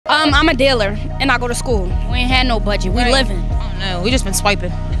I'm a dealer, and I go to school. We ain't had no budget. We living. Oh no, we just been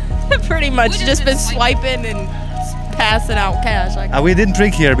swiping. Pretty much just been swiping and passing out cash. We didn't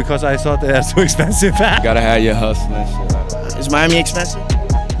drink here because I thought they are too expensive. Gotta have your hustle and shit. Is Miami expensive?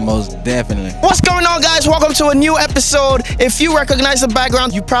 Most definitely. What's going on, guys? Welcome to a new episode. If you recognize the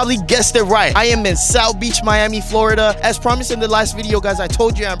background, you probably guessed it right. I am in South Beach, Miami, Florida. As promised in the last video, guys, I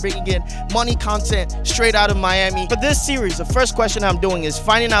told you I'm bringing in money content straight out of Miami. For this series, the first question I'm doing is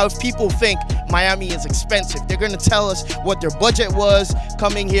finding out if people think Miami is expensive. They're gonna tell us what their budget was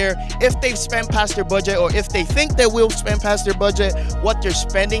coming here, if they've spent past their budget, or if they think they will spend past their budget, what they're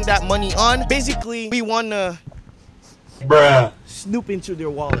spending that money on. Basically, we wanna snoop into their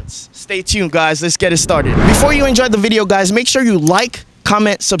wallets. Stay tuned, guys. Let's get it started. Before you enjoy the video, guys, make sure you like,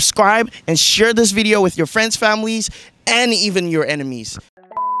 comment, subscribe, and share this video with your friends, families, and even your enemies.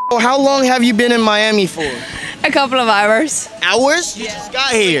 So how long have you been in Miami for? A couple of hours. Hours? You just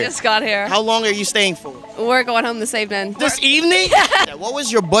got here. We just got here. How long are you staying for? We're going home this evening. This evening? Yeah. What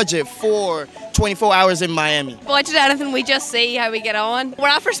was your budget for 24 hours in Miami? Budget anything, we just see how we get on. We're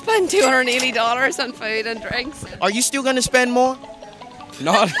after spending $280 on food and drinks. Are you still gonna spend more?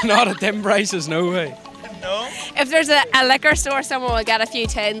 Not at them prices, no way. No? If there's a liquor store somewhere, we'll get a few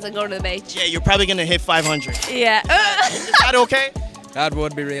tins and go to the beach. Yeah, you're probably gonna hit 500. Yeah. Is that okay? That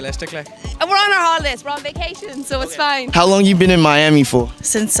would be realistic, like. And we're on our holidays, we're on vacation, so it's fine. How long you been in Miami for?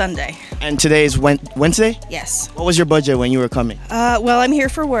 Since Sunday. And today is Wednesday? Yes. What was your budget when you were coming? Well, I'm here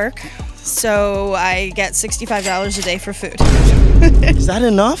for work, so I get $65 a day for food. Is that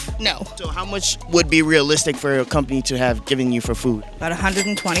enough? No. So how much would be realistic for a company to have given you for food? About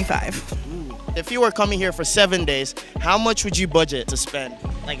 125. If you were coming here for 7 days, how much would you budget to spend?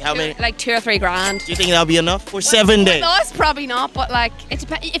 Like how many? Like 2 or 3 grand. Do you think that'll be enough for 7 days? No, it's probably not, but like, it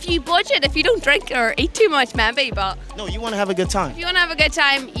depends. If you budget, if you don't drink or eat too much, maybe, but No, you want to have a good time. if you want to have a good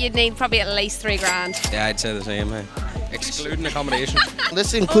time, you'd need probably at least 3 grand. Yeah, I'd say the same, man. Excluding accommodation.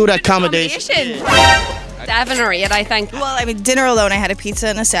 Let's include accommodation. Yeah. 7 or 8, I think. Well, I mean, dinner alone, I had a pizza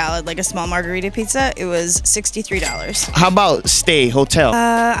and a salad, like a small margarita pizza. It was $63. How about stay, hotel,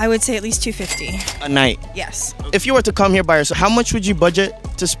 I would say at least $250. a night? Yes. If you were to come here by yourself, how much would you budget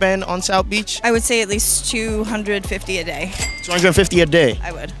to spend on South Beach? I would say at least $250 a day. 250 a day.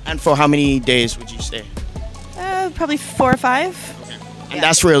 I would. And for how many days would you stay? Probably 4 or 5. And Yeah.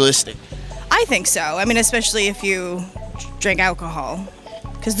 that's realistic. I think so. I mean, especially if you drink alcohol,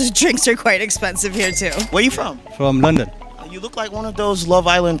 because the drinks are quite expensive here too. Where you from? From London. You look like one of those Love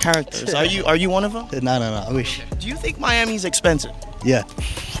Island characters. Are you one of them? No, I wish. Do you think Miami's expensive? Yeah,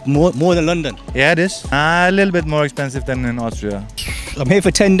 more than London. Yeah, it is. A little bit more expensive than in Austria. I'm here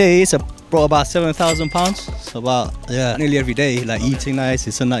for 10 days. I brought about £7,000. So about, nearly every day, like eating nice,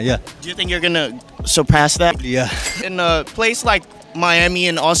 this and that, yeah. Do you think you're gonna surpass that? Yeah. In a place like Miami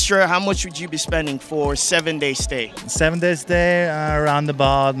and Austria, how much would you be spending for 7 day stay? 7 days stay, around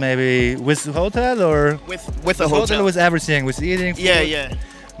about maybe with hotel or With a hotel? with everything, with eating. Food, Yeah.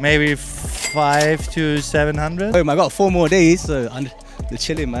 Maybe 500 to 700. I got 4 more days, so I'm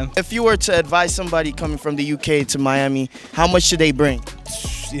chilling, man. If you were to advise somebody coming from the UK to Miami, how much should they bring?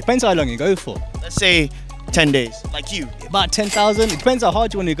 It depends how long you go for. Let's say 10 days, like you. About 10,000. It depends how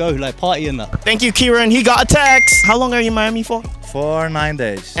hard you want to go, like party and that. Thank you, Kieran. He got a text. How long are you in Miami for? For 9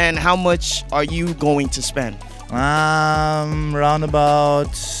 days. And how much are you going to spend? Round about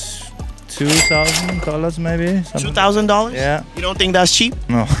 $2,000 maybe. something. $2,000? Yeah. You don't think that's cheap?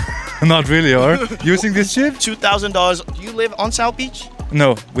 No, not really. Or using this ship? $2,000. Do you live on South Beach?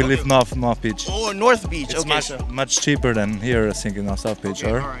 No, we live North Beach. Or North Beach? It's Okay, much cheaper than here, I think, in South Beach.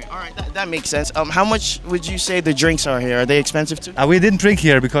 Okay, Or all right. That makes sense. How much would you say the drinks are here? Are they expensive too? we didn't drink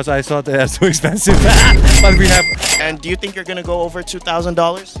here because I thought they are too expensive. But we have. And do you think you're gonna go over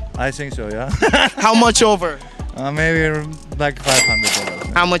 $2,000? I think so, yeah. How much over? Maybe like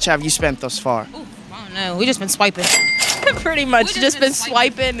 $500. How much have you spent thus far? Oh no, we just been swiping. Pretty much We just been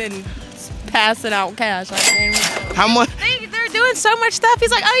swiping and passing out cash. How much? They're doing so much stuff.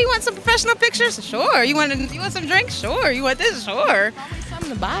 He's like, oh, you want some professional pictures? Sure. You want some drinks? Sure. You want this? Sure. Something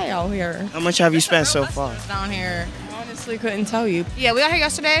to buy out here. How much have you spent so far? Down here. Honestly, couldn't tell you. Yeah, we got here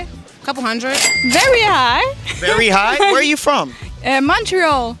yesterday. A couple hundred. Very high. Very high? Where are you from?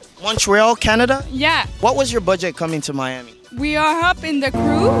 Montreal. Montreal, Canada? Yeah, What was your budget coming to Miami? we are up in the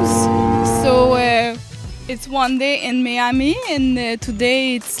cruise. So it's 1 day in Miami, and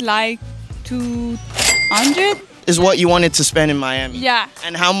today it's like 200. Is what you wanted to spend in Miami? Yeah,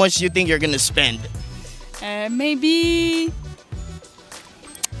 And how much do you think you're gonna spend? maybe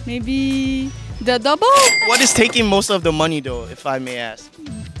the double. What is taking most of the money though, if I may ask?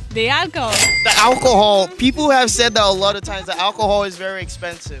 The alcohol. The alcohol, people have said that a lot of times, the alcohol is very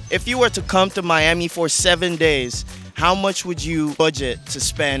expensive. If you were to come to Miami for 7 days, how much would you budget to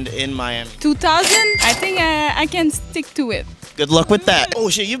spend in Miami? 2,000. I think I can stick to it. Good luck with that. Oh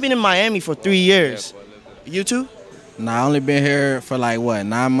shit, you've been in Miami for 3 years. You too? Nah, I only been here for like, what,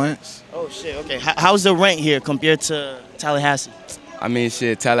 9 months? Oh shit, okay. How's the rent here compared to Tallahassee? I mean,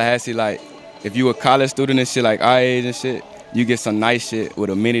 shit, Tallahassee, like, if you a college student and shit, like our age and shit, you get some nice shit with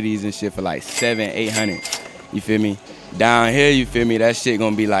amenities and shit for like $700-800. You feel me? Down here, you feel me? That shit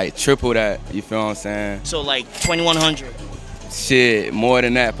gonna be like triple that. You feel what I'm saying? So like 2,100. Shit, more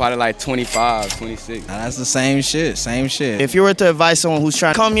than that, probably like 25, 26. Nah, that's the same shit, same shit. If you were to advise someone who's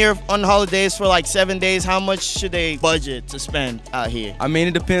trying to come here on holidays for like 7 days, how much should they budget to spend out here? I mean,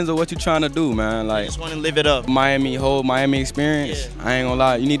 it depends on what you're trying to do, man. Like, I just want to live it up. Whole Miami experience. Yeah. I ain't gonna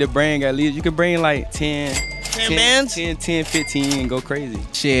lie, you need to bring at least, you can bring like 10 bands? 10, 15 and go crazy.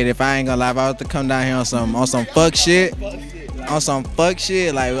 Shit, if I ain't gonna lie, if I was to come down here on some fuck shit,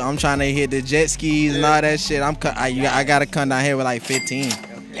 like I'm trying to hit the jet skis and all that shit, I gotta come down here with like 15.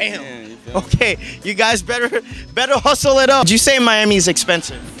 Damn. Okay, you guys better hustle it up. Did you say Miami is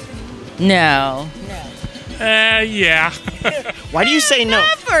expensive? No. Yeah. Why do you say no?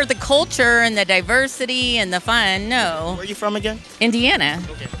 For the culture and the diversity and the fun, no. Where are you from again? Indiana.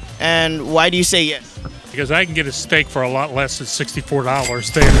 Okay. And why do you say yes? Because I can get a steak for a lot less than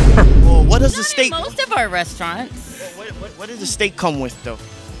 $64 there. Well, what does the steak? Most of our restaurants. What does the steak come with though?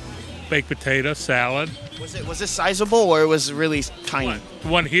 Baked potato, salad. Was it sizable or it was really tiny? The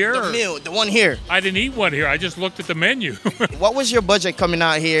one here? The one here. I didn't eat one here. I just looked at the menu. What was your budget coming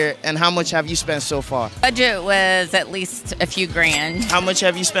out here and how much have you spent so far? Budget was at least a few grand. How much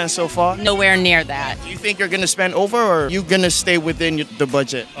have you spent so far? Nowhere near that. Do you think you're going to spend over or are you going to stay within the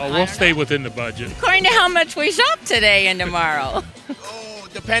budget? Oh, we'll stay within the budget. According to how much we shop today and tomorrow. Oh,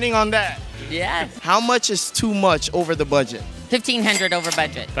 depending on that. Yes. How much is too much over the budget? 1,500 over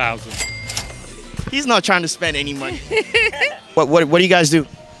budget. 1,000. He's not trying to spend any money. What do you guys do?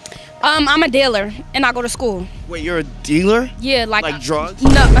 I'm a dealer and I go to school. Wait, you're a dealer? Yeah, like drugs?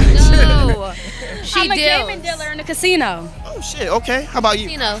 No. No. I'm a gaming dealer in the casino. Oh shit, okay. How about you?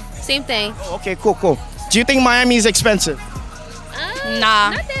 Casino, same thing. Oh, okay, cool. Do you think Miami is expensive?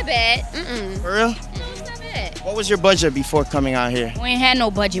 Nah. Not that bad. For real? It's not bad. What was your budget before coming out here? We ain't had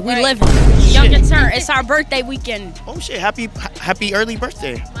no budget. We living. Youngest turn. It's our birthday weekend. Oh shit, happy early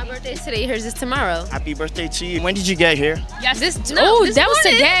birthday. My birthday's today, hers is tomorrow. Happy birthday to you. When did you get here? Yes. This that morning. was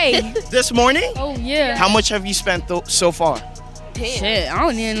today. This morning? Oh yeah. How much have you spent so far? Shit, I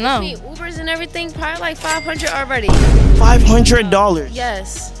don't even know. Ubers and everything, probably like $500 already. $500?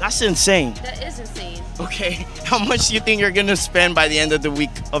 Yes. That's insane. That is insane. Okay, how much do you think you're gonna spend by the end of the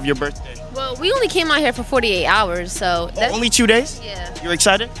week of your birthday? Well, we only came out here for 48 hours, so that's only 2 days? Yeah. You're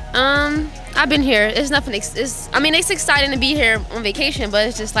excited? I've been here. It's nothing. It's exciting to be here on vacation, but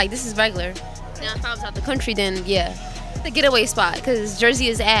it's just like this is regular. Now, if I was out the country, then yeah, the getaway spot because Jersey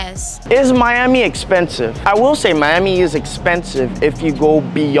is ass. Is Miami expensive? I will say Miami is expensive if you go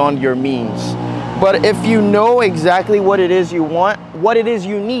beyond your means. But if you know exactly what it is you want, what it is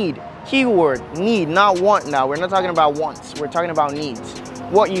you need, keyword need, not want now. We're not talking about wants. We're talking about needs.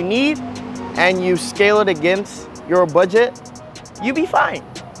 What you need and you scale it against your budget, you be fine.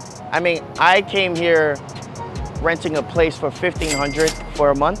 I mean, I came here renting a place for $1,500 for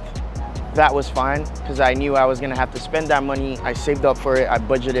a month. That was fine because I knew I was gonna have to spend that money. I saved up for it, I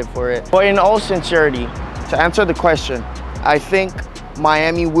budgeted for it. But in all sincerity, to answer the question, I think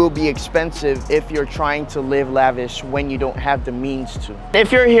Miami will be expensive if you're trying to live lavish when you don't have the means to.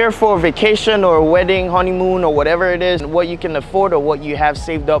 If you're here for a vacation or a wedding, honeymoon, or whatever it is, what you can afford or what you have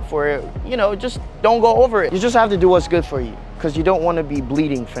saved up for it, you know, just don't go over it. You just have to do what's good for you, because you don't want to be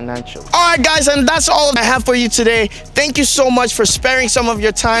bleeding financially. All right, guys, and that's all I have for you today. Thank you so much for sparing some of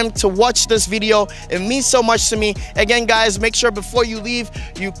your time to watch this video. It means so much to me. Again, guys, make sure before you leave,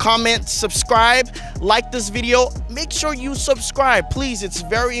 you comment, subscribe, like this video. Make sure you subscribe, please. It's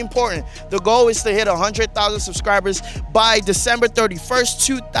very important. The goal is to hit 100,000 subscribers by December 31st,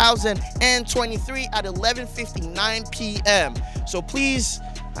 2023 at 11:59 p.m. So please,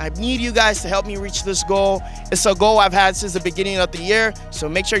 I need you guys to help me reach this goal. It's a goal I've had since the beginning of the year. So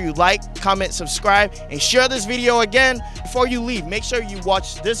make sure you like, comment, subscribe, and share this video again. Before you leave, make sure you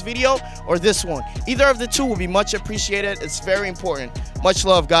watch this video or this one. Either of the two will be much appreciated. It's very important. Much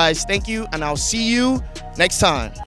love, guys. Thank you, and I'll see you next time.